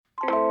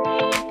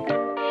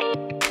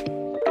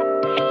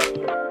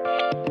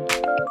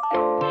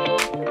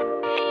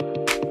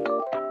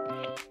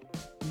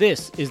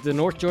This is the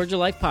North Georgia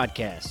Life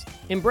Podcast.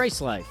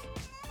 Embrace life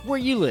where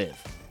you live.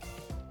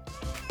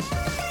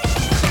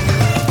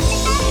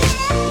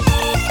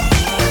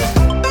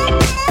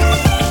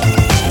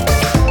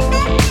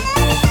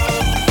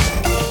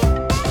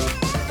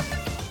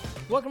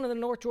 Welcome to the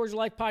North Georgia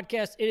Life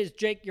Podcast. It is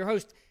Jake, your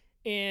host,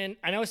 and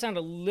I know I sound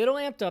a little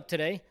amped up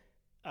today.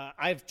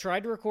 I've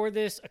tried to record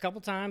this a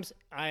couple times.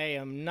 I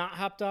am not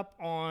hopped up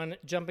on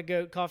Jumping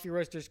Goat Coffee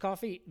Roasters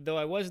coffee, though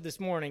I was this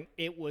morning.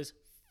 It was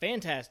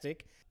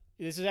fantastic.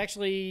 This is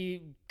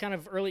actually kind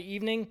of early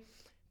evening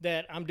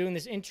that I'm doing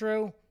this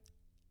intro.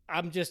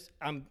 I've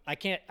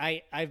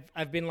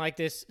been like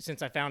this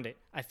since I found it.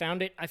 I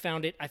found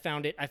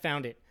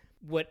it.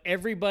 What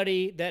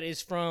everybody that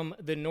is from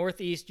the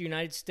Northeast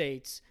United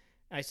States,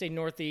 I say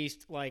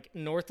Northeast, like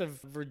north of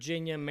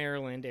Virginia,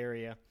 Maryland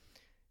area.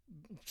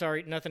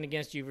 Sorry, nothing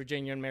against you,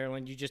 Virginia and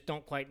Maryland. You just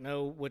don't quite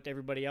know what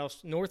everybody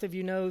else north of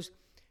you knows,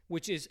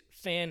 which is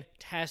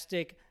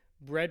fantastic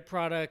bread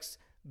products,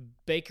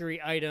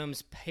 bakery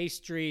items,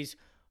 pastries.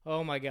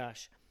 Oh my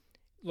gosh.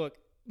 Look,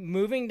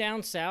 moving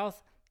down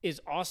south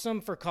is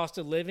awesome for cost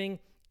of living.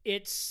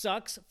 It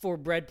sucks for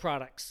bread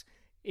products.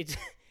 It's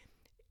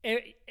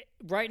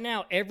right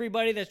now,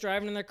 everybody that's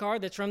driving in their car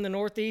that's from the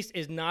Northeast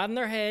is nodding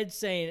their head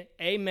saying,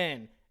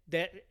 amen,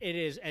 that it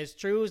is as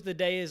true as the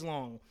day is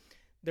long.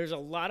 There's a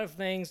lot of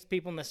things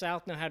people in the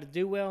South know how to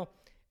do well.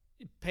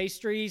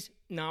 Pastries,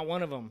 not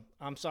one of them.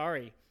 I'm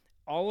sorry.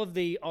 All of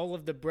the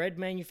bread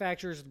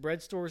manufacturers,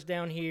 bread stores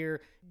down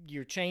here,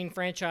 your chain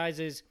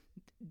franchises,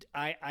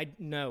 I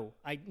know.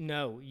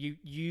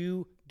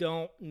 You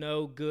don't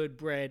know good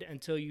bread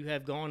until you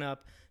have gone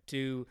up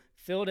to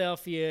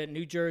Philadelphia,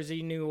 New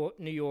Jersey, New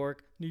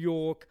York.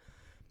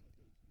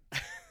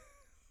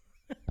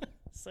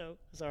 So,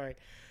 sorry.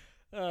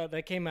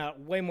 That came out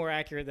way more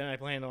accurate than I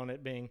planned on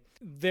it being.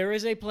 There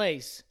is a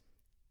place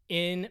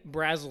in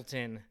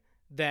Braselton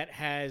that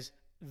has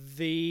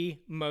the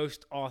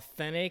most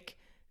authentic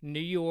New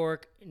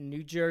York,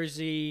 New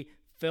Jersey,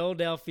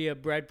 Philadelphia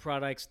bread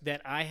products that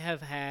I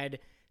have had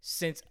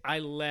since I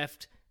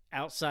left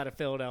outside of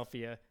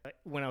Philadelphia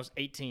when I was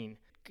 18.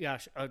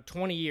 Gosh,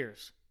 20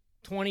 years.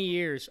 20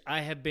 years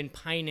I have been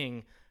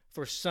pining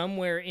for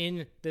somewhere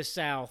in the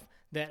South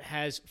that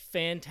has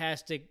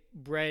fantastic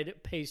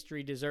bread,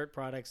 pastry, dessert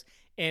products,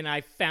 and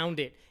I found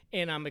it,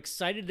 and I'm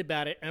excited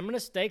about it, and I'm going to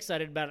stay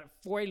excited about it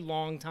for a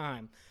long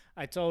time.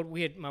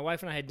 My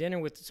wife and I had dinner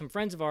with some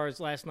friends of ours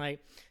last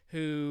night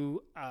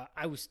who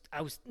I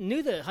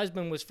knew the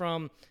husband was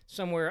from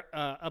somewhere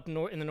up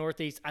north in the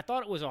Northeast. I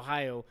thought it was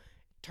Ohio.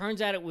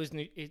 Turns out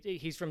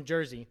he's from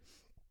Jersey.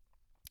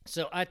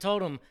 So I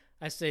told him,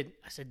 I said,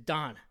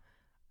 Don,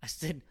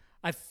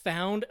 I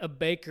found a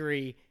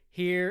bakery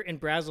here in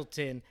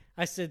Braselton.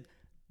 I said,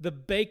 the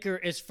baker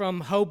is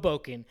from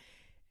Hoboken.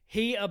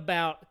 He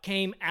about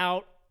came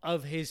out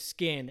of his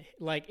skin.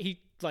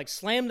 He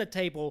slammed the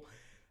table.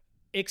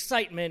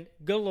 Excitement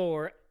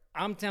galore.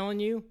 I'm telling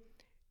you,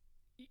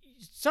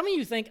 some of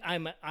you think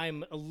I'm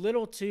a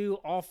little too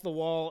off the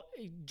wall,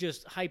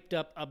 just hyped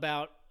up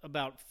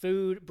about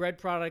food, bread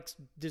products,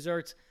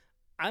 desserts.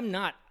 I'm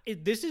not.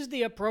 This is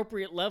the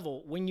appropriate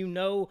level when you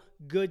know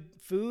good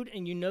food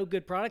and you know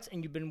good products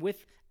and you've been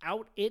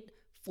without it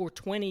for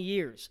 20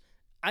 years.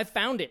 I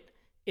found it.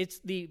 It's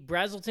the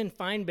Braselton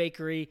Fine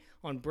Bakery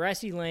on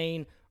Brassy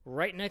Lane,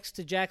 right next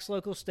to Jack's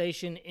Local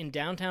Station in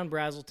downtown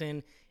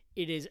Braselton.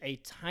 It is a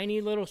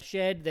tiny little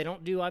shed. They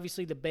don't do,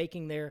 obviously, the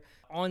baking there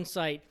on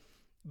site.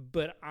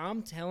 But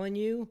I'm telling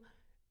you,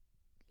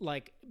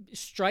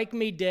 strike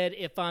me dead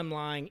if I'm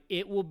lying.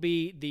 It will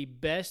be the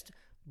best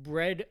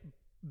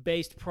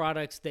bread-based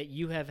products that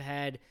you have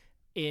had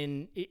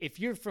if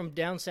you're from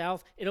down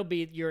south, it'll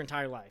be your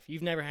entire life.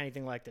 You've never had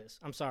anything like this.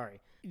 I'm sorry.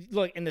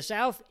 Look, in the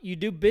South, you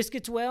do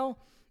biscuits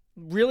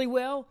really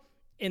well,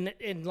 and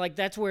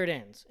that's where it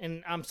ends.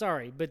 And I'm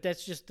sorry, but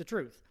that's just the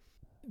truth.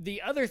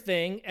 The other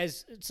thing,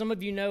 as some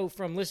of you know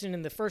from listening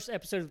to the first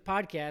episode of the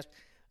podcast,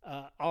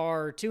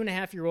 our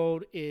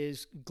 2.5-year-old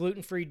is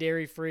gluten-free,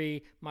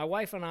 dairy-free. My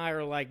wife and I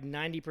are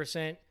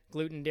 90%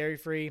 gluten,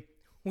 dairy-free,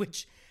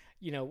 which,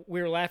 we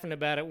were laughing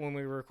about it when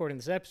we were recording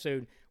this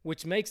episode,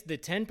 which makes the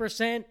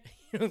 10%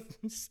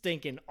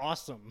 stinking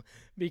awesome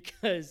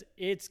because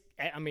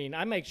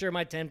I make sure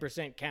my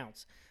 10%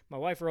 counts. My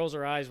wife rolls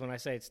her eyes when I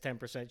say it's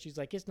 10%. She's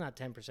like, it's not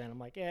 10%. I'm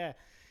like, yeah,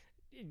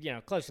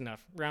 close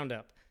enough. Round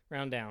up,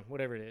 round down,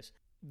 whatever it is.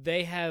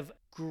 They have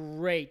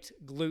great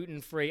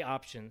gluten-free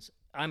options.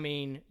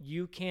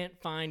 You can't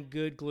find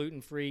good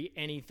gluten-free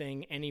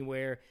anything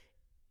anywhere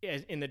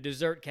in the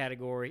dessert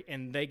category,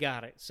 and they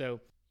got it. So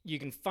you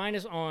can find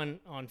us on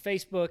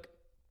Facebook.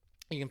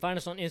 You can find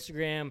us on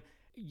Instagram.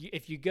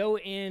 If you go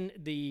in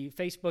the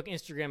Facebook,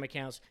 Instagram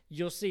accounts,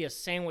 you'll see a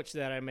sandwich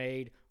that I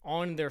made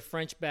on their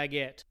French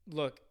baguette.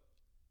 Look,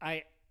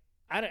 I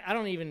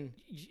don't even.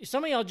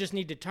 Some of y'all just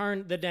need to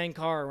turn the dang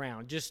car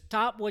around. Just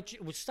stop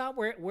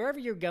wherever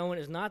you're going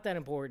is not that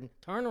important.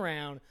 Turn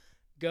around,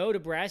 go to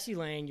Brassy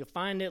Lane. You'll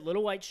find it,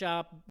 little white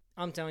shop.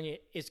 I'm telling you,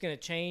 it's going to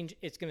change.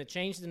 It's going to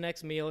change the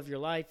next meal of your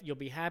life. You'll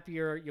be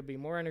happier. You'll be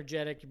more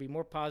energetic. You'll be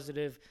more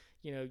positive.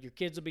 your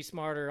kids will be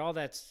smarter, all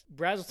that's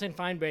Brazelton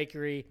Fine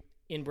Bakery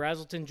in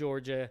Brazelton,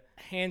 Georgia.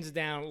 Hands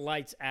down,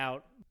 lights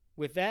out.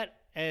 With that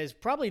as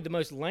probably the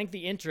most lengthy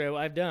intro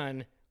I've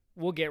done,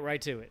 we'll get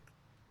right to it.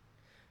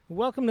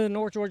 Welcome to the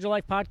North Georgia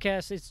Life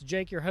Podcast. It's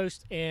Jake, your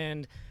host,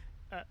 and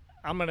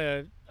I'm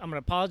gonna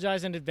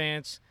apologize in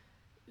advance.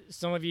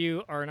 Some of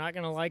you are not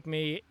gonna like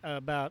me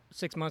about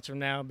 6 months from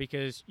now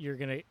because you're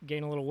gonna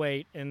gain a little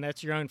weight, and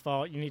that's your own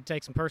fault. You need to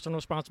take some personal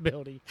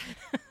responsibility.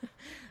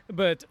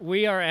 But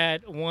we are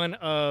at one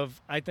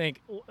of, I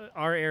think,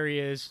 our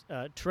area's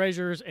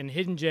treasures and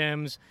hidden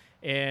gems,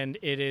 and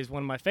it is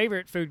one of my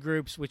favorite food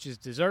groups, which is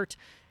dessert.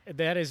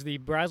 That is the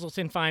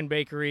Brazelton Fine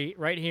Bakery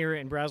right here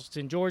in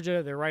Brazelton,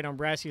 Georgia. They're right on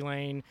Brassy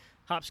Lane,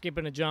 hop, skip,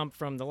 and a jump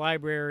from the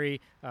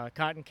library,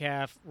 Cotton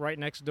Calf, right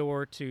next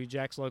door to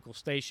Jack's local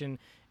station.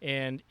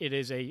 And it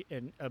is a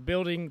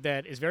building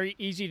that is very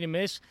easy to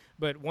miss,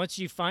 but once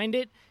you find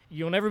it,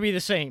 you'll never be the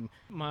same.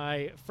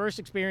 My first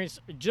experience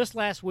just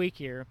last week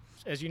here,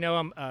 as you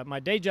know, my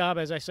day job,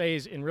 as I say,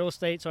 is in real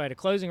estate, so I had a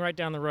closing right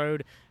down the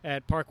road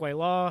at Parkway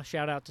Law.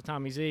 Shout out to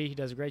Tommy Z. He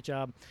does a great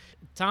job.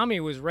 Tommy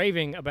was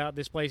raving about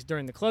this place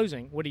during the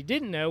closing. What he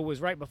didn't know was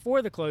right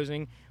before the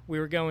closing, we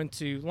were going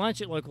to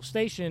lunch at local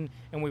station,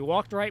 and we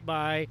walked right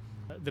by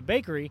the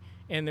bakery,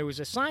 and there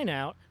was a sign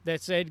out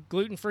that said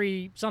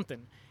gluten-free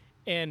something.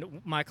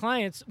 And my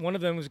clients, one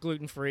of them was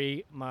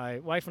gluten-free. My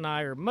wife and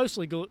I are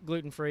mostly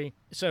gluten-free.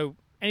 So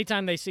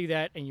anytime they see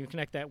that and you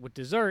connect that with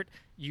dessert,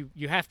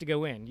 you have to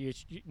go in.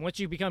 Once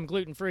you become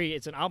gluten-free,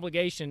 it's an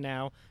obligation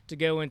now to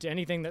go into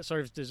anything that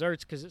serves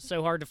desserts because it's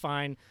so hard to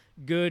find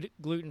good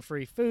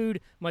gluten-free food,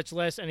 much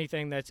less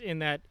anything that's in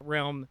that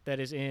realm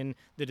that is in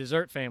the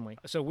dessert family.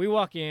 So we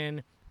walk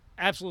in,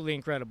 absolutely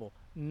incredible.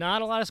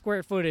 Not a lot of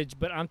square footage,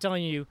 but I'm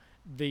telling you,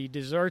 the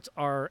desserts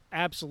are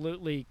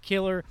absolutely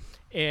killer.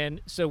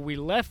 And so we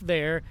left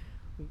there,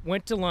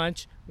 went to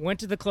lunch, went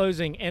to the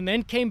closing, and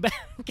then came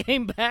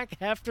back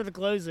after the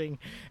closing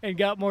and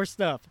got more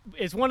stuff.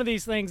 It's one of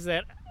these things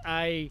that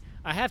I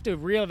have to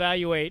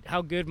reevaluate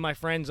how good my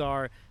friends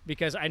are,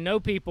 because I know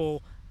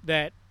people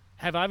that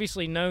have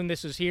obviously known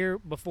this is here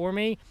before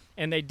me,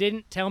 and they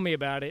didn't tell me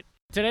about it.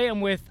 Today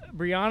I'm with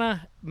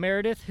Brianna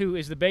Meredith, who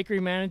is the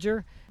bakery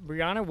manager.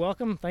 Brianna,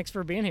 welcome. Thanks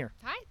for being here.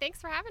 Hi, thanks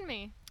for having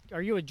me.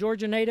 Are you a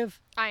Georgia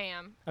native? I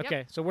am. Okay,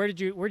 Yep. so where did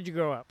you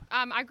grow up?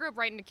 I grew up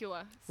right in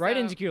Tequila. Right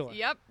in Tequila?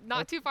 Yep,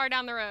 not too far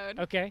down the road.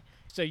 Okay,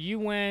 so you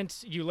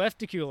left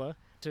Tequila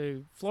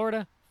to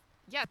Florida?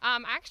 Yeah, I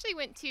actually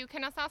went to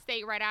Kennesaw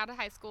State right out of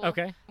high school.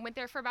 Okay. Went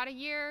there for about a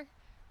year,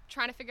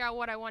 trying to figure out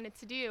what I wanted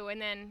to do,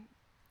 and then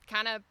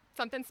kind of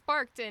something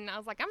sparked, and I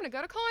was like, I'm going to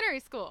go to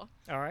culinary school.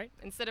 All right.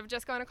 Instead of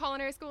just going to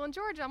culinary school in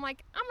Georgia, I'm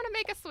like, I'm going to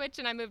make a switch,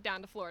 and I moved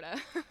down to Florida.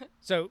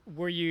 So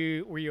were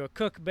you a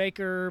cook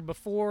baker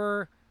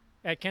before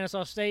at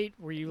Kennesaw State?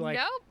 Were you like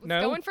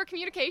No? Going for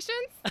communications.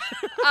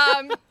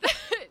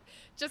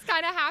 Just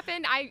kind of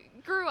happened. I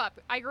grew up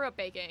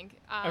baking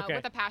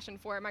with a passion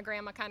for it. My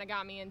grandma kind of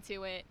got me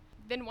into it.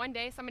 Then one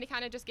day somebody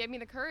kind of just gave me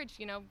the courage,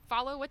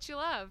 follow what you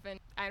love, and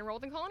I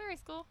enrolled in culinary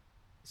school.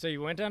 So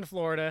you went down to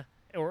Florida,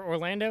 or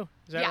Orlando,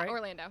 is that right? Yeah,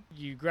 Orlando.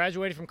 You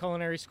graduated from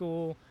culinary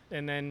school,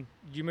 and then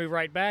you moved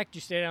right back? Did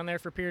you stay down there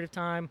for a period of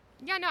time?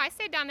 Yeah, no, I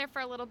stayed down there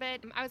for a little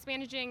bit. I was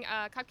managing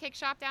a cupcake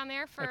shop down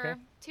there for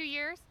 2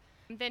 years,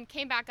 then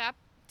came back up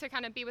to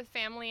kind of be with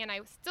family, and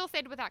I still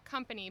stayed with that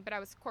company, but I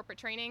was corporate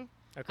training,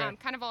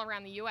 kind of all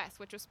around the U.S.,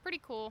 which was pretty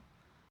cool.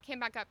 Came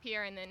back up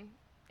here and then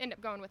ended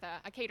up going with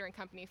a catering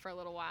company for a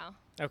little while.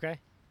 Okay.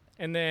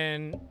 And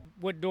then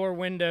what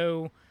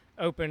window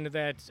opened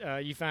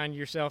that you found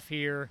yourself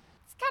here?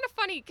 It's kind of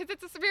funny because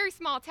it's a very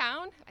small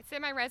town. I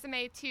sent my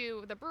resume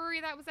to the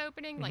brewery that was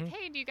opening, like,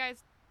 hey, do you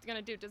guys going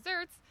to do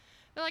desserts?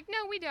 They're like,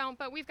 no, we don't,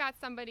 but we've got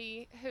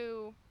somebody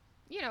who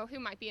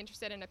might be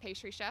interested in a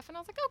pastry chef. And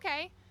I was like,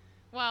 okay.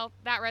 Well,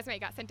 that resume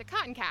got sent to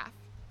Cotton Calf.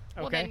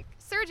 Okay. Well, then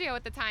Sergio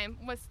at the time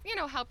was,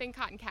 helping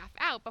Cotton Calf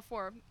out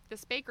before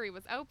this bakery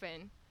was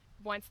open.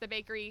 Once the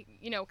bakery,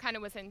 kind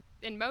of was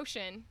in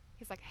motion,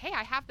 he's like, hey,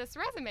 I have this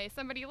resume,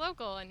 somebody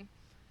local. And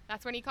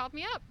that's when he called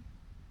me up.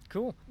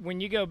 Cool. When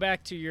you go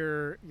back to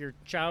your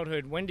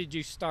childhood, when did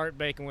you start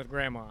baking with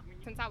Grandma?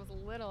 Since I was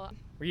little.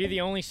 Were you the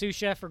only sous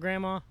chef for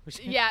Grandma?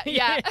 Yeah.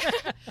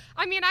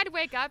 I mean, I'd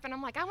wake up and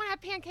I'm like, I want to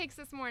have pancakes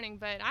this morning,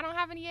 but I don't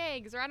have any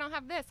eggs, or I don't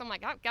have this. I'm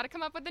like, I've got to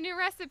come up with a new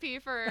recipe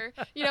for,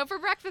 for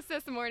breakfast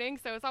this morning.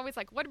 So it's always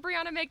like, what did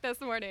Brianna make this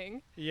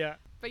morning? Yeah.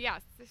 But yeah,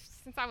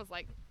 since I was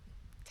like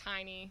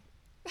tiny.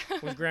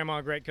 Was Grandma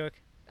a great cook?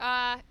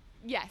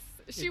 Yes,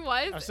 she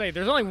was. I'll say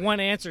there's only one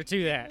answer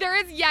to that. There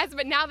is, yes,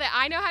 but now that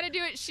I know how to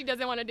do it, she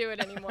doesn't want to do it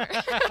anymore.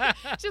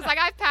 She's like,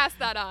 I've passed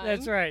that on.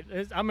 That's right.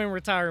 I'm in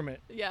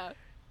retirement. Yeah.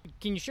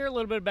 Can you share a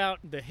little bit about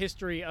the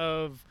history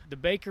of the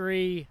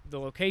bakery, the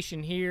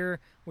location here?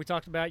 We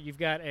talked about you've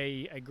got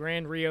a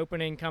grand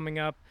reopening coming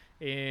up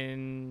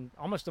in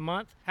almost a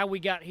month. How we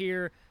got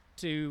here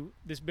to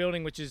this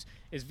building, which is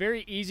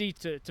very easy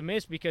to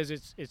miss because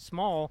it's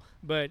small,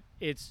 but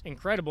it's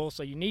incredible,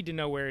 so you need to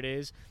know where it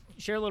is.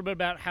 Share a little bit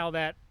about how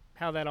that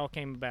all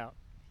came about.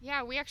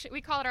 Yeah,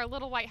 we call it our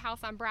little white house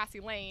on Brassy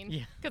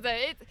Lane because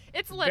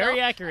it's little. Very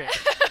accurate.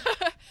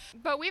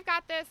 But we've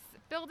got this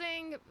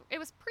building. It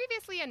was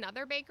previously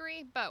another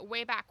bakery, but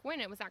way back when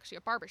it was actually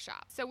a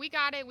barbershop. So we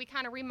got it. We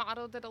kind of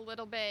remodeled it a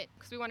little bit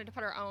because we wanted to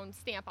put our own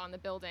stamp on the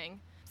building.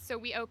 So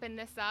we opened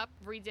this up,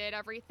 redid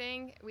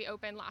everything. We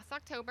opened last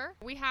October.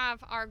 We have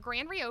our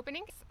grand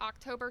reopening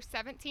October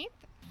 17th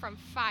from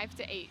 5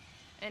 to 8.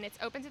 And it's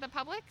open to the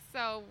public.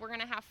 So we're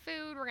going to have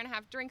food. We're going to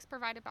have drinks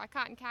provided by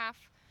Cotton Calf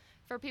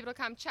for people to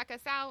come check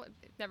us out. If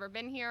they've never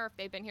been here, if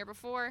they've been here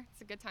before,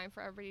 it's a good time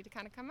for everybody to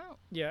kind of come out.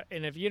 Yeah,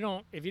 and if you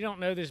don't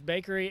know this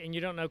bakery and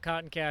you don't know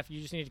Cotton Calf,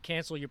 you just need to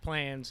cancel your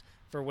plans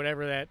for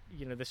whatever that,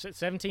 the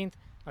 17th,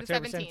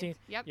 October 17th.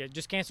 Yep. Yeah,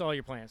 just cancel all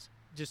your plans.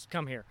 Just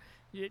come here.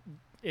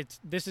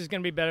 This is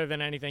going to be better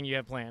than anything you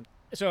have planned.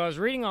 So I was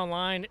reading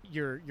online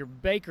your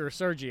baker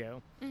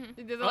Sergio. Mm-hmm.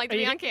 He doesn't like to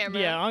be on camera.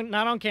 Yeah,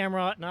 not on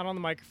camera, not on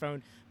the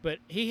microphone, but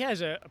he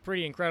has a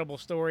pretty incredible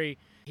story.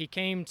 He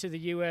came to the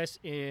U.S.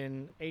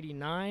 in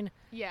 '89.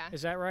 Yeah.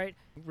 Is that right?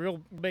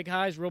 Real big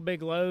highs, real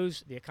big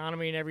lows, the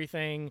economy and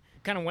everything.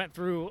 Kind of went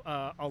through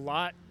a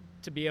lot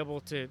to be able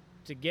to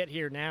get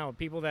here now.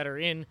 People that are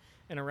in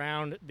and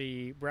around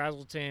the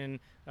Brazelton,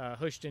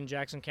 Houston,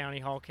 Jackson County,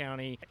 Hall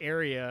County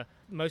area,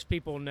 most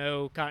people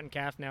know Cotton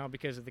Calf now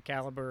because of the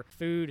caliber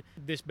food.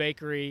 This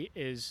bakery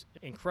is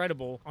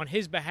incredible. On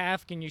his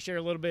behalf, can you share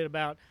a little bit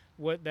about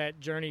what that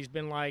journey's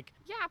been like?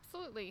 Yeah,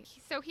 absolutely.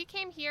 So he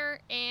came here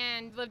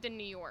and lived in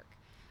New York.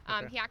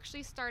 Okay. He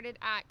actually started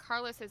at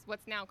Carlos's,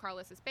 what's now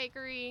Carlos's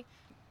Bakery,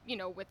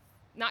 with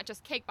not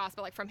just Cake Boss,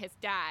 but like from his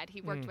dad. He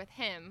worked with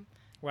him.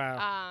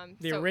 Wow.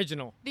 The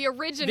original. The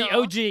original. The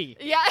OG.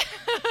 Yeah.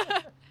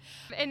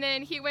 And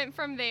then he went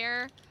from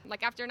there,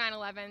 like after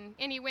 9/11,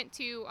 and he went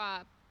to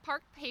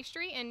Park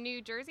Pastry in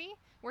New Jersey,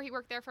 where he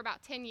worked there for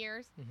about 10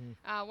 years.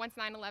 Mm-hmm. Once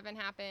 9/11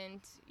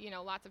 happened,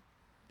 lots of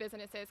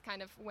businesses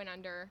kind of went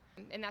under,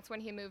 and that's when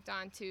he moved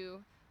on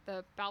to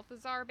the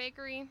Balthazar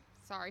Bakery.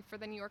 Sorry for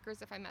the New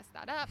Yorkers if I messed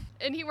that up.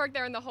 And he worked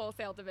there in the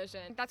wholesale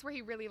division. That's where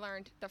he really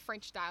learned the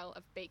French style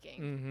of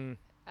baking. Mm-hmm.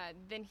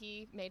 Then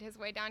he made his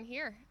way down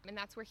here, and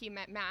that's where he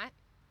met Matt.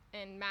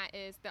 And Matt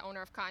is the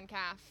owner of Cotton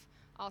Calf,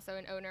 also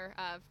an owner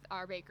of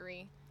our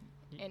bakery.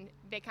 And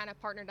they kind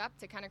of partnered up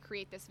to kind of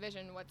create this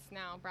vision, what's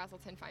now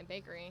Brazelton Fine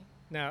Bakery.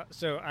 Now,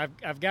 so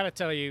I've got to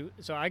tell you,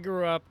 so I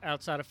grew up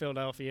outside of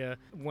Philadelphia.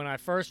 When I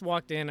first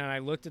walked in and I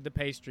looked at the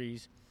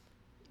pastries,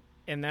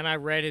 and then I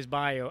read his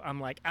bio, I'm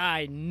like,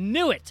 I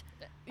knew it.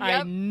 Yep.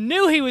 I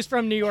knew he was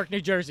from New York,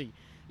 New Jersey.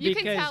 You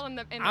can tell in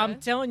the I'm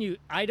telling you,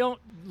 I don't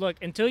look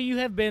until you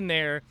have been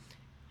there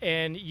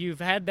and you've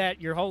had that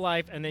your whole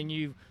life and then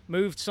you've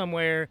moved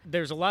somewhere.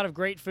 There's a lot of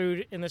great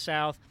food in the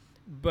South,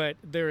 but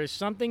there is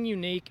something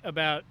unique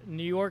about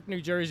New York,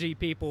 New Jersey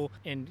people,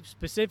 and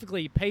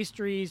specifically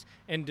pastries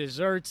and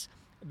desserts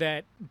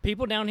that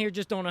people down here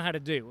just don't know how to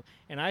do.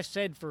 And I've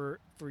said for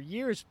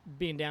years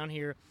being down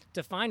here,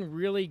 to find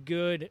really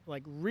good,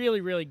 like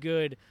really, really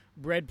good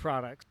bread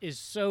products is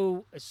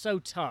so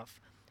tough.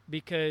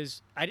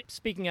 Because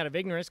speaking out of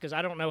ignorance, because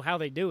I don't know how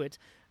they do it,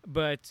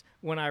 but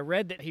when I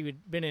read that he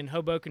had been in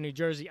Hoboken, New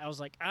Jersey, I was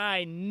like,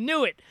 I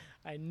knew it.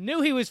 I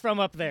knew he was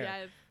from up there.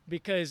 Yes.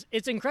 Because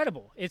it's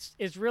incredible.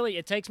 It's really,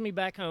 it takes me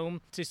back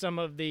home to some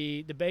of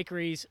the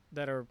bakeries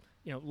that are,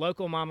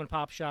 local mom and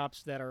pop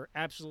shops that are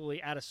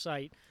absolutely out of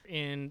sight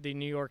in the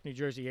New York, New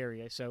Jersey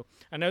area. So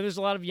I know there's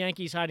a lot of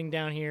Yankees hiding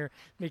down here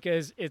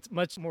because it's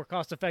much more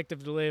cost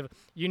effective to live.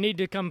 You need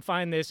to come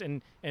find this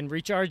and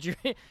recharge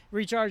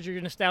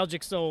your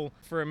nostalgic soul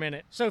for a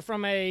minute. So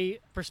from a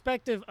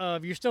perspective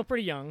of, you're still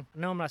pretty young. I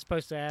know I'm not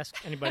supposed to ask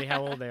anybody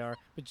how old they are,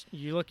 but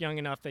you look young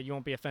enough that you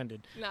won't be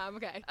offended. No, I'm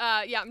okay.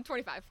 Yeah, I'm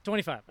 25.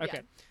 25, okay.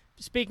 Yeah.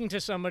 Speaking to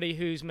somebody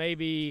who's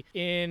maybe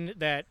in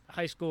that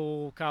high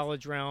school,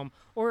 college realm,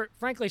 or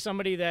frankly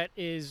somebody that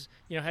is,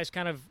 has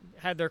kind of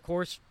had their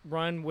course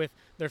run with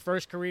their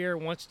first career,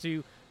 wants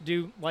to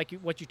do like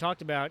what you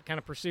talked about, kind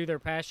of pursue their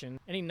passion.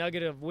 Any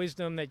nugget of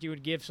wisdom that you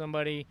would give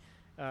somebody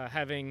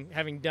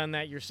having done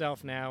that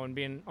yourself now and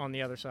being on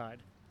the other side?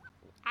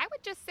 I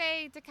would just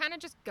say to kind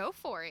of just go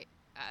for it.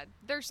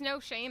 There's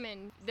no shame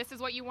in this is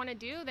what you want to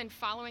do, then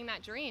following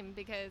that dream,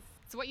 because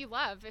it's what you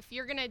love. If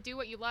you're going to do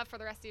what you love for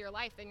the rest of your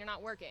life, then you're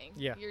not working.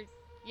 Yeah. You're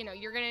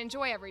going to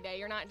enjoy every day.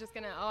 You're not just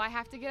going to, I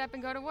have to get up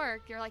and go to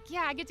work. You're like,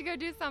 yeah, I get to go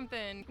do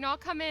something. I'll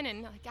come in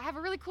and I have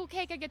a really cool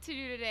cake I get to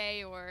do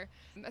today, or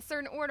a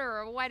certain order or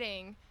a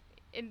wedding.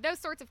 And those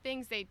sorts of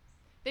things, they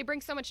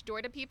bring so much joy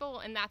to people,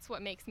 and that's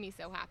what makes me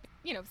so happy.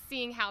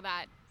 Seeing how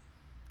that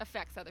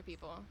affects other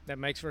people. That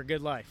makes for a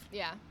good life.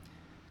 Yeah.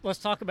 Let's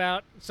talk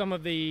about some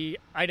of the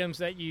items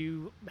that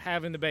you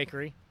have in the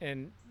bakery,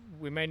 and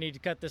we may need to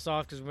cut this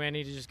off because we may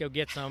need to just go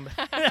get some.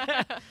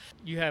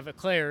 You have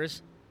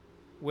eclairs,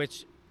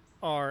 which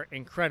are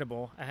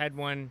incredible. I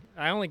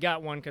only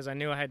got one because I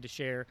knew I had to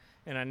share,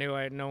 and I knew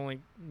I only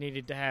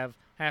needed to have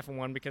half of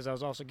one because I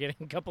was also getting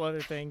a couple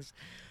other things.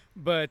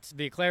 But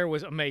the eclair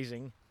was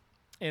amazing.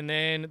 And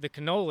then the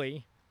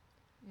cannoli,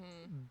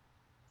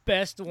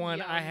 best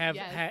one I have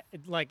had,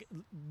 like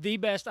the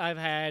best I've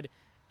had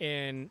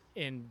in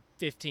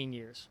 15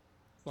 years.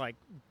 like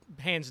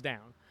hands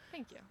down.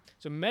 Thank you.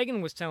 So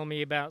Megan was telling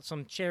me about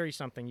some cherry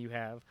something you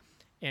have,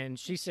 and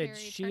she said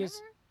she turnover?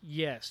 is.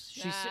 Yes,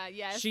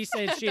 Yes. She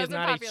said she is Those are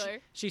not popular.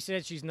 she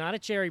said she's not a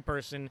cherry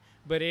person,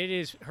 but it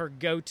is her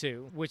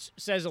go-to, which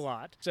says a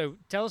lot. So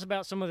tell us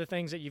about some of the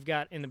things that you've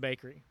got in the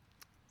bakery.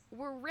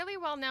 We're really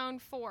well known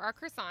for our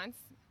croissants.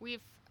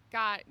 We've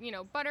got,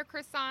 butter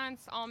croissants,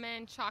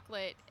 almond,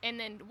 chocolate, and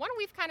then one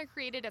we've kind of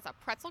created as a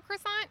pretzel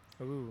croissant.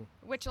 Ooh.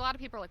 Which a lot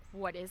of people are like,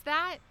 what is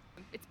that?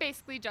 It's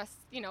basically just,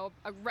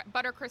 a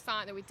butter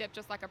croissant that we dip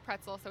just like a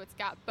pretzel, so it's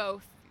got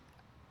both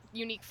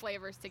unique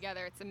flavors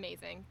together. It's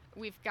amazing.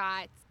 We've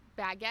got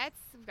baguettes.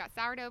 We've got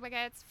sourdough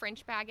baguettes,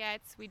 French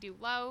baguettes. We do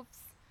loaves.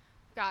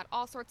 We've got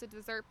all sorts of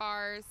dessert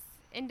bars,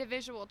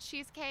 individual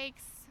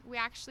cheesecakes. We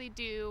actually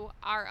do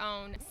our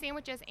own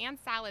sandwiches and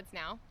salads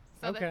now.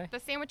 So okay. the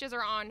sandwiches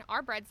are on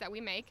our breads that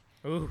we make.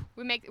 Ooh.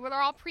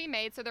 They're all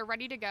pre-made, so they're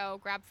ready to go,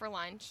 grab for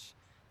lunch.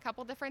 A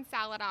couple different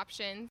salad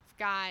options. We've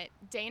got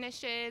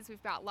danishes.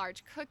 We've got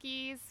large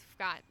cookies. We've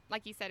got,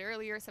 like you said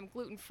earlier, some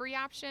gluten-free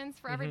options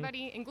for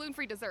everybody, and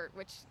gluten-free dessert,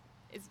 which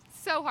is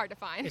so hard to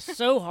find. It's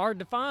so hard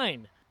to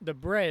find. The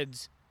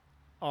breads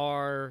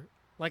are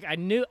like I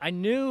knew.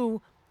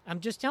 I'm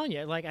just telling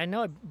you, like I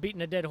know I'm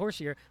beating a dead horse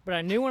here, but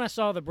I knew when I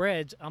saw the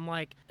breads, I'm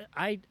like,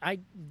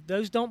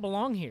 those don't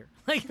belong here.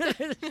 Like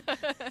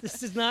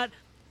this is not.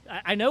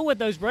 I know what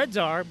those breads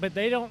are, but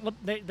they don't.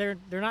 They're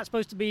not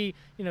supposed to be,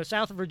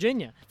 south of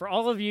Virginia. For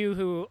all of you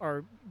who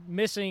are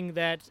missing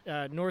that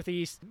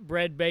Northeast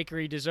bread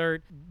bakery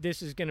dessert,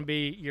 this is going to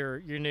be your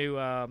new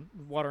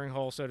watering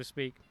hole, so to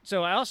speak.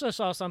 So I also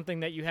saw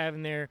something that you have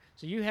in there.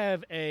 So you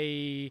have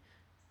a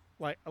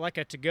like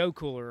a to-go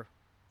cooler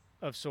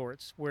of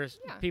sorts, where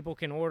people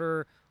can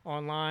order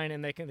online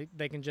and they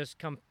can just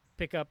come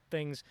pick up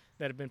things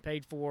that have been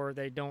paid for.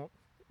 They don't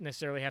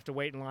necessarily have to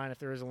wait in line if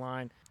there is a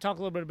line. Talk a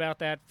little bit about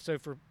that. So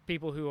for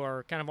people who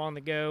are kind of on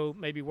the go,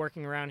 maybe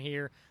working around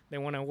here, they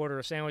want to order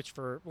a sandwich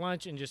for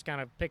lunch and just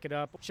kind of pick it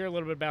up. Share a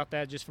little bit about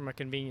that just from a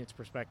convenience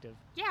perspective.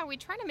 Yeah, we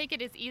try to make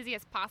it as easy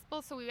as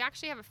possible. So we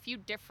actually have a few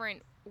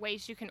different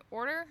ways you can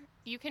order.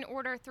 You can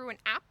order through an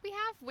app we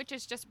have, which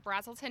is just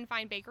Brazelton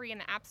Fine Bakery in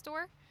the App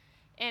Store.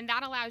 And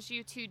that allows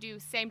you to do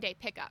same-day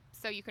pickup.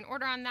 So you can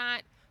order on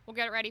that. We'll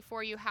get it ready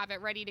for you, have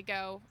it ready to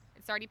go.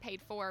 It's already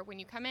paid for when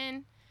you come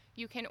in.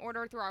 You can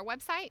order through our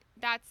website.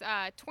 That's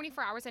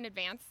 24 hours in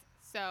advance.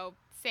 So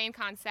same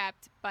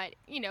concept, but,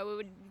 it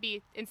would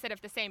be, instead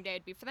of the same day,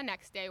 it'd be for the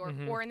next day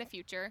or in the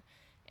future.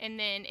 And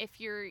then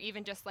if you're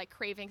even just like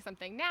craving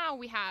something now,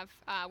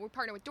 we're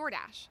partnered with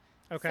DoorDash.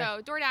 Okay.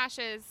 So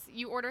DoorDash is,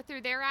 you order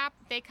through their app,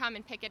 they come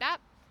and pick it up,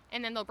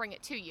 and then they'll bring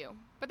it to you.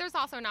 But there's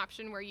also an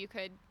option where you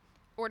could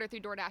order through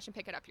DoorDash and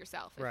pick it up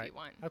yourself if you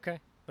want. Okay.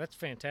 That's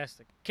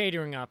fantastic.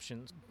 Catering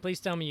options. Please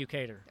tell me you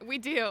cater. We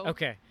do.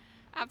 Okay.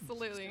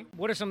 Absolutely.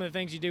 What are some of the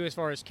things you do as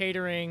far as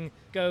catering,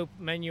 scope,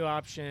 menu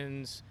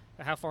options?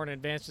 How far in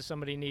advance does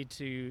somebody need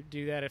to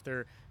do that if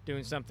they're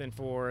doing something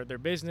for their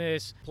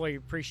business, Employee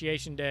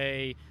Appreciation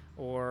Day,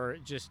 or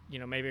just,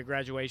 maybe a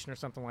graduation or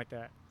something like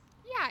that?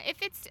 Yeah,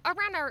 if it's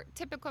around our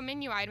typical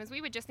menu items, we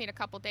would just need a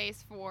couple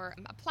days for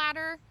a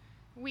platter.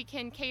 We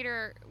can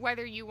cater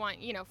whether you want,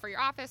 for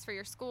your office, for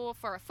your school,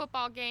 for a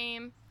football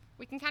game.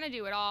 We can kind of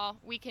do it all.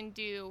 We can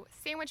do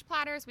sandwich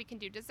platters. We can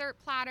do dessert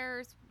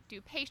platters, do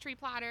pastry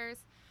platters,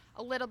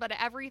 a little bit of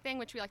everything,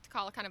 which we like to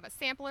call a kind of a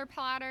sampler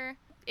platter.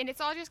 And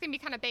it's all just going to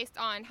be kind of based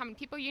on how many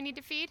people you need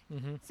to feed.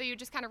 Mm-hmm. So you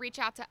just kind of reach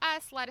out to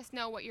us, let us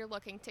know what you're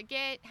looking to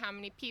get, how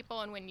many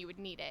people, and when you would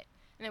need it.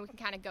 And then we can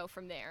kind of go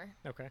from there.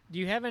 Okay. Do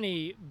you have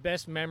any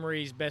best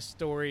memories, best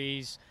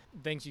stories,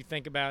 things you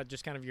think about,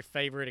 just kind of your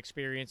favorite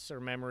experience or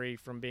memory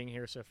from being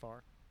here so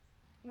far?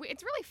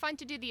 It's really fun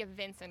to do the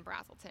events in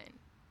Brazelton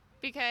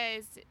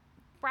because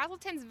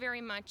Brazelton's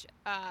very much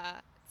a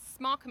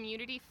small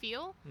community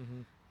feel.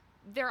 Mm-hmm.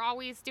 They're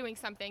always doing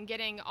something,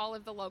 getting all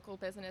of the local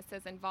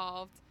businesses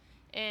involved.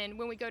 And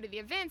when we go to the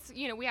events,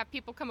 we have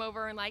people come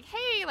over and like,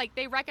 hey, like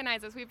they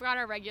recognize us. We've got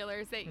our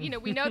regulars. They,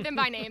 we know them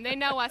by name. They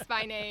know us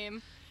by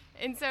name.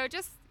 And so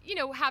just,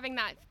 having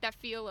that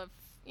feel of,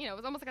 it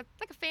was almost like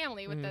a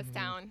family with this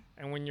town.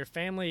 And when your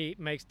family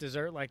makes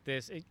dessert like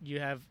this, you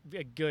have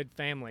a good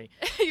family.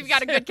 You've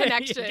got a good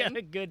connection. You've got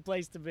a good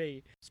place to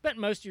be. Spent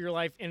most of your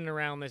life in and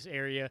around this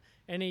area.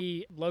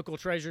 Any local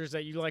treasures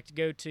that you like to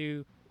go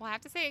to? Well, I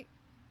have to say,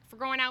 if we're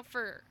going out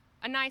for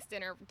a nice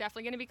dinner,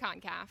 definitely going to be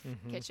Concaf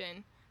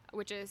Kitchen,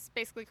 which is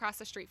basically across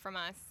the street from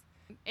us.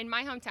 In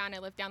my hometown, I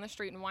live down the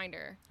street in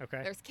Winder.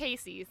 Okay. There's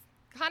Casey's.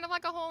 Kind of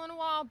like a hole in a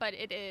wall, but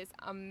it is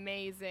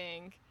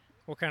amazing.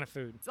 What kind of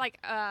food? It's like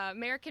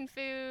American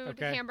food,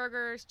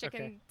 hamburgers,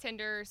 chicken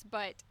tenders,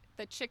 but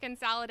the chicken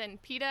salad and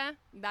pita,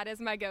 that is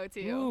my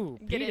go-to. Ooh,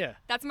 pita.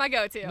 That's my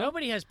go-to.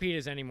 Nobody has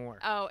pitas anymore.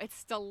 Oh,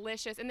 it's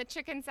delicious. And the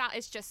chicken salad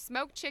is just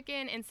smoked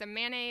chicken and some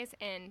mayonnaise,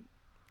 and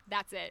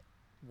that's it.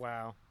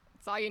 Wow.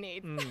 That's all you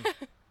need.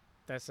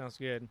 That sounds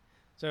good.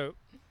 So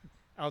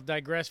I'll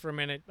digress for a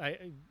minute.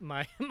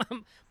 My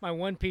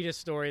one pita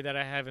story that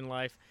I have in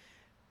life,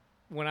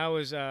 when I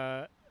was,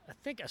 I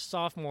think, a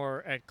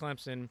sophomore at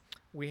Clemson,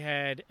 we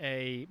had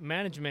a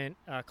management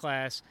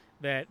class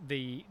that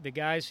the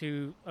guys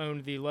who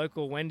owned the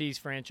local Wendy's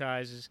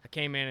franchises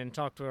came in and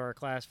talked to our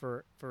class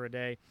for a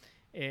day.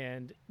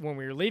 And when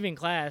we were leaving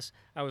class,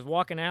 I was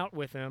walking out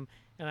with them,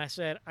 and I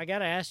said, I got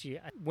to ask you,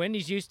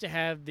 Wendy's used to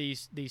have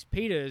these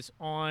pitas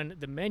on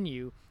the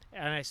menu.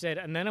 And I said,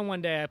 and then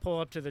one day I pull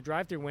up to the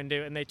drive-thru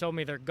window, and they told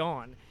me they're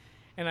gone.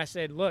 And I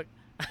said, look,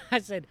 I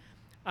said,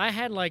 I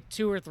had like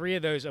 2 or 3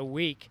 of those a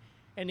week.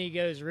 And he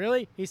goes,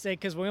 really? He said,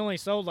 because we only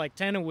sold like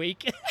 10 a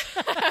week.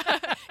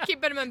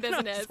 Keep them in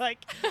business. I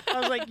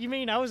was like, you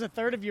mean I was a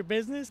third of your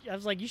business? I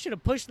was like, you should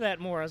have pushed that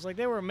more. I was like,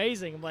 they were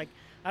amazing. I'm like,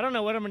 I don't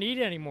know what I'm going to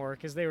eat anymore,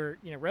 because they were,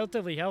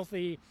 relatively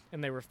healthy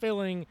and they were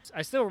filling.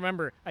 I still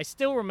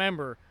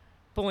remember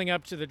pulling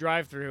up to the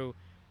drive-thru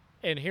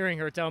and hearing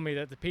her tell me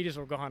that the pitas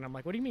were gone. I'm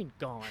like, what do you mean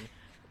gone?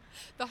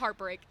 The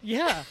heartbreak.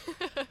 Yeah.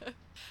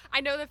 I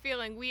know the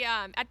feeling. We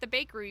at the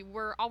bakery,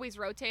 we're always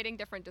rotating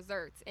different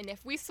desserts, and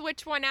if we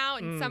switch one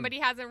out and somebody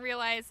hasn't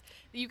realized,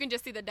 you can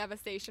just see the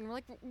devastation. We're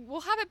like,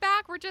 we'll have it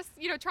back. We're just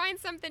trying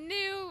something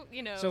new.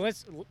 So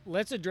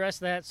let's address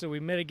that so we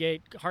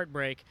mitigate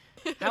heartbreak.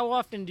 How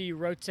often do you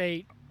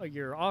rotate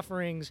your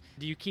offerings?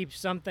 Do you keep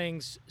some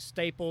things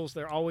staples?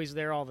 They're always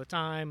there all the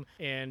time,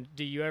 and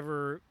do you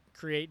ever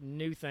create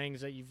new things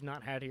that you've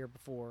not had here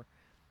before?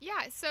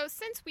 Yeah, so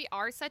since we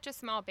are such a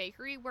small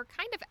bakery, we're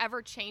kind of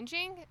ever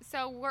changing.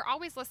 So we're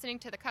always listening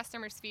to the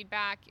customers'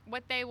 feedback,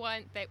 what they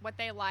want, what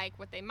they like,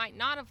 what they might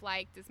not have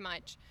liked as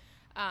much.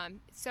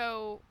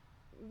 So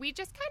we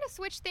just kind of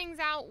switch things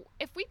out.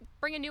 If we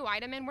bring a new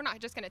item in, we're not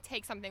just going to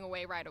take something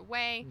away right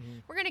away. Mm-hmm.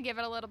 We're going to give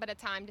it a little bit of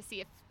time to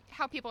see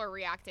how people are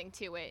reacting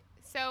to it.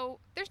 So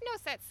there's no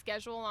set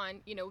schedule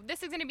on,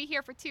 this is going to be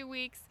here for 2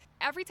 weeks.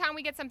 Every time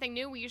we get something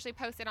new, we usually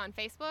post it on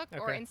Facebook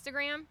or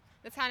Instagram.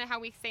 That's kind of how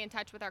we stay in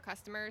touch with our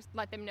customers,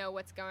 let them know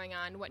what's going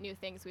on, what new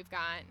things we've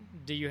got.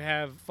 Do you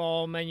have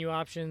fall menu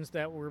options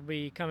that will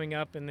be coming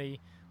up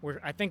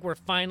I think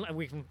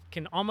we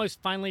can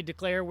almost finally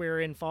declare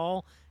we're in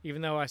fall,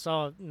 even though I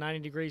saw 90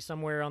 degrees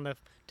somewhere on the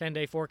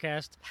 10-day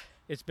forecast.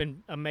 It's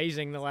been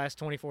amazing the last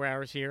 24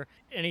 hours here.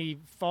 Any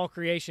fall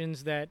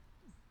creations that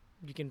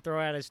you can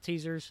throw out as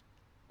teasers?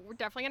 We're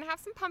definitely going to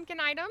have some pumpkin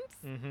items.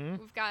 Mm-hmm.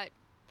 We've got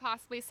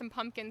possibly some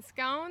pumpkin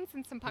scones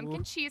and some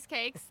pumpkin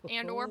cheesecakes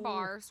and or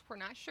bars. We're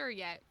not sure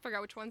yet. Figure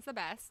out which one's the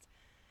best.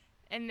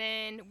 And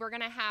then we're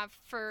going to have,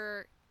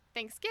 for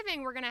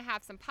Thanksgiving, we're going to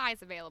have some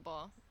pies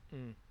available.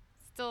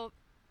 Still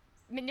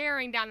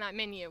narrowing down that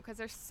menu because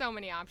there's so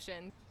many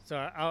options. So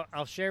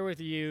I'll share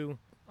with you,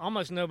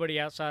 almost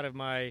nobody outside of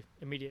my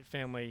immediate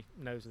family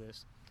knows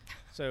this.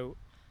 So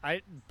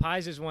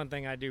pies is one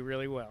thing I do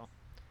really well.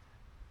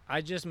 I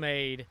just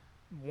made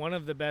one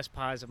of the best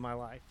pies of my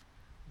life.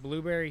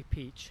 Blueberry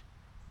peach.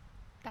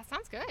 That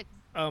sounds good.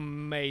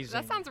 Amazing.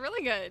 That sounds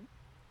really good.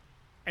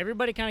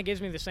 Everybody kind of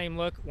gives me the same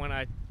look when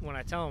I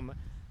tell them.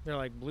 They're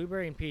like,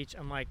 blueberry and peach.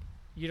 I'm like,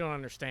 you don't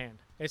understand.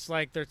 It's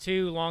like they're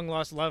two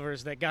long-lost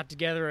lovers that got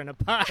together in a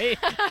pie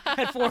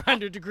at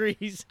 400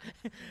 degrees.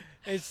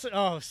 It's,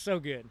 so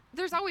good.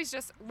 There's always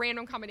just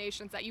random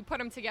combinations that you put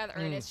them together,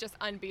 and it's just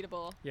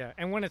unbeatable. Yeah,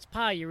 and when it's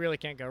pie, you really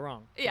can't go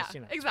wrong. Yeah,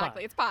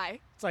 exactly. It's pie.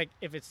 It's like,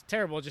 if it's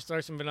terrible, just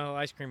throw some vanilla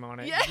ice cream on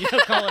it. Yeah. You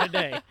call it a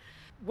day.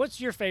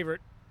 What's your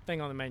favorite thing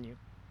on the menu?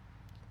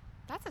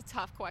 That's a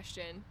tough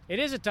question. It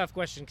is a tough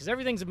question because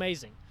everything's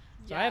amazing.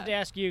 So I have to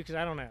ask you because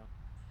I don't know.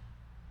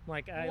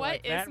 Like, I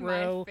like that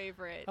row. My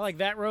favorite? I like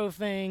that row of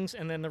things,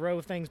 and then the row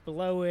of things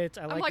below it.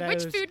 I'm like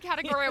which food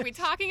category are we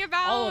talking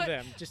about? All of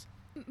them.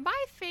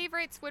 My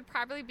favorites would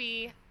probably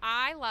be,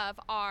 I love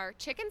our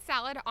chicken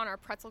salad on our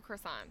pretzel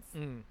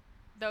croissants.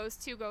 Those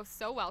two go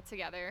so well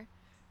together.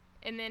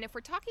 And then if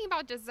we're talking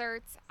about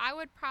desserts, I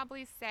would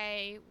probably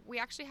say we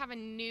actually have a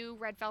new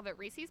red velvet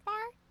Reese's bar.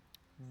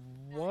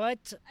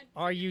 What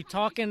are you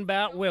talking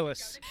about,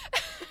 Willis?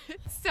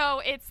 So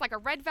it's like a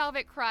red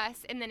velvet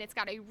crust, and then it's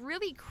got a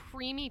really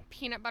creamy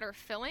peanut butter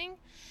filling,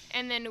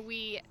 and then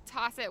we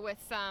toss it with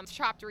some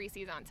chopped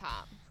Reese's on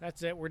top.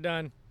 That's it. We're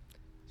done.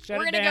 We're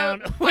going to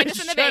go find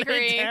us in the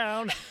bakery. It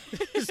down.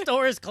 The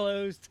store is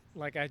closed.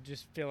 Like, I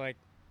just feel like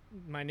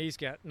my knees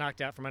got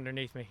knocked out from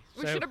underneath me.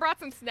 We should have brought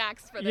some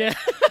snacks for this.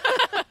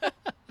 Yeah.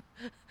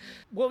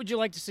 What would you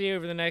like to see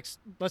over the next,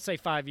 let's say,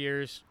 5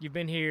 years? You've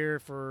been here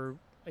for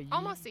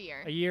almost a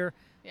year. A year?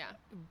 Yeah.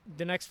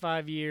 The next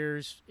 5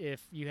 years,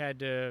 if you had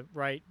to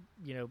write,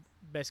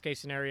 best case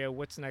scenario,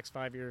 what's the next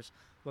 5 years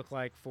look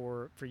like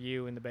for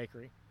you in the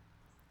bakery?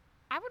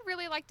 I would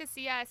really like to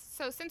see us,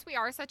 so since we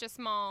are such a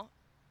small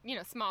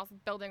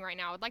building right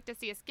now, I'd like to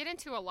see us get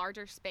into a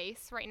larger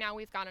space. Right now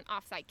we've got an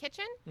off-site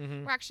kitchen.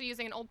 Mm-hmm. We're actually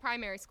using an old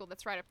primary school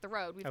that's right up the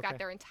road. We've got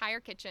their entire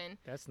kitchen.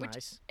 That's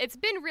nice. It's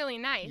been really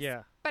nice.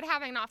 Yeah. But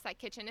having an off-site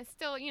kitchen is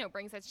still,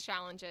 brings its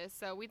challenges.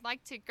 So we'd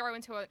like to grow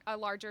into a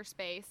larger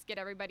space, get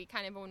everybody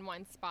kind of in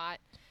one spot,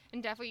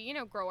 and definitely,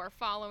 grow our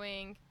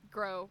following,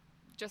 grow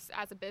just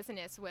as a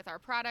business with our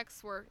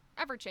products. We're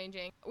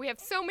ever-changing. We have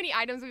so many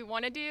items we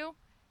want to do,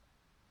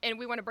 and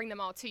we want to bring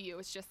them all to you.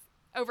 It's just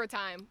over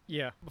time.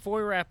 Yeah. Before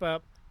we wrap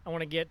up, I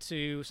want to get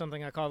to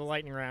something I call the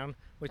lightning round,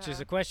 which is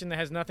a question that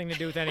has nothing to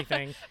do with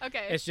anything.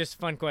 Okay. It's just a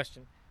fun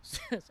question.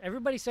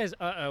 Everybody says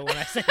 "uh-oh" when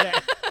I say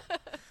that.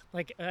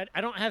 Like,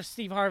 I don't have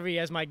Steve Harvey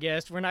as my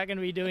guest. We're not going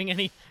to be doing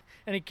any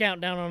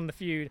countdown on the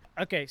feud.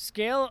 Okay,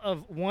 scale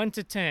of 1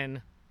 to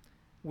 10,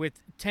 with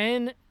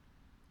 10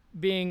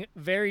 being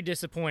very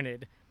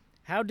disappointed.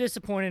 How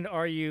disappointed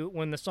are you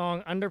when the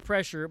song Under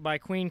Pressure by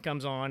Queen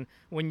comes on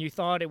when you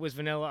thought it was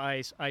Vanilla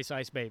Ice, Ice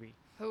Ice Baby?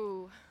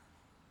 Ooh.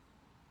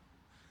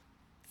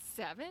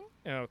 7?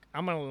 Oh,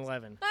 I'm on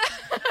 11.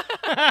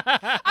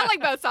 I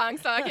like both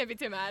songs, so I can't be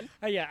too mad.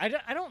 Yeah,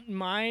 I don't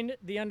mind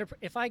the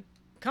if I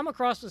come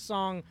across the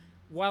song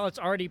while it's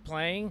already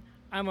playing,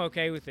 I'm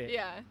okay with it.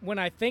 Yeah. When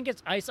I think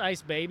it's Ice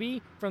Ice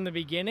Baby from the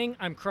beginning,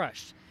 I'm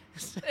crushed.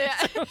 Yeah.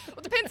 Well,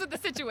 it depends with the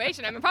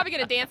situation. I'm probably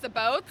going to dance at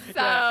both,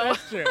 so.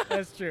 Yeah,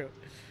 that's true.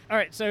 All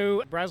right,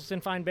 so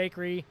Brazelton Fine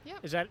Bakery, yep.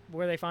 Is that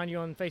where they find you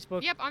on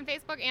Facebook? Yep, on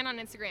Facebook and on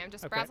Instagram,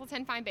 just okay.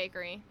 Brazelton Fine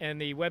Bakery. And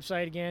the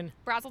website again?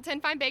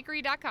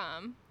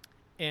 BrazeltonFineBakery.com.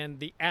 And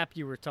the app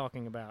you were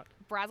talking about?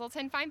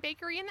 Brazelton Fine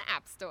Bakery in the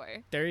App Store.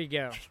 There you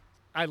go.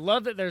 I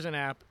love that there's an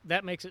app.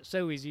 That makes it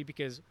so easy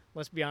because,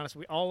 let's be honest,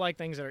 we all like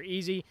things that are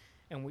easy,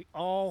 and we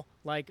all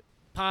like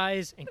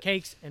pies and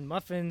cakes and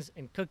muffins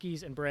and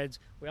cookies and breads.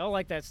 We all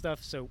like that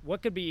stuff, so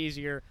what could be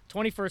easier?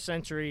 21st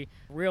century,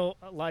 real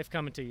life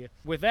coming to you.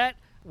 With that,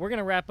 we're going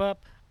to wrap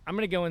up. I'm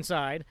going to go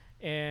inside,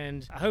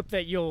 and I hope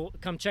that you'll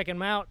come check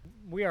them out.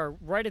 We are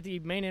right at the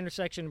main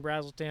intersection in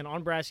Brazelton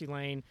on Brassy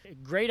Lane.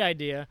 Great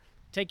idea.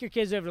 Take your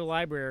kids over to the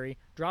library,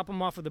 drop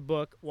them off with a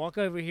book, walk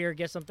over here,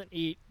 get something to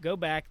eat, go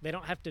back. They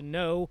don't have to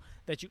know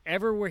that you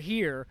ever were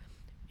here,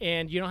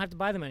 and you don't have to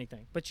buy them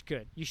anything, but you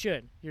could. You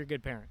should. You're a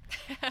good parent.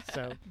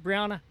 So,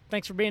 Brianna,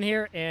 thanks for being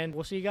here, and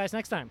we'll see you guys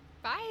next time.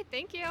 Bye.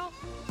 Thank you.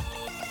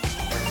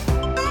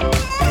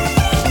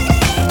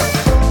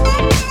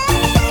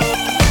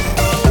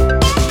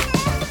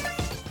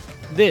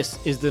 This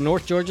is the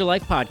North Georgia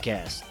Life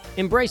Podcast.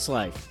 Embrace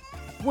life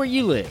where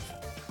you live.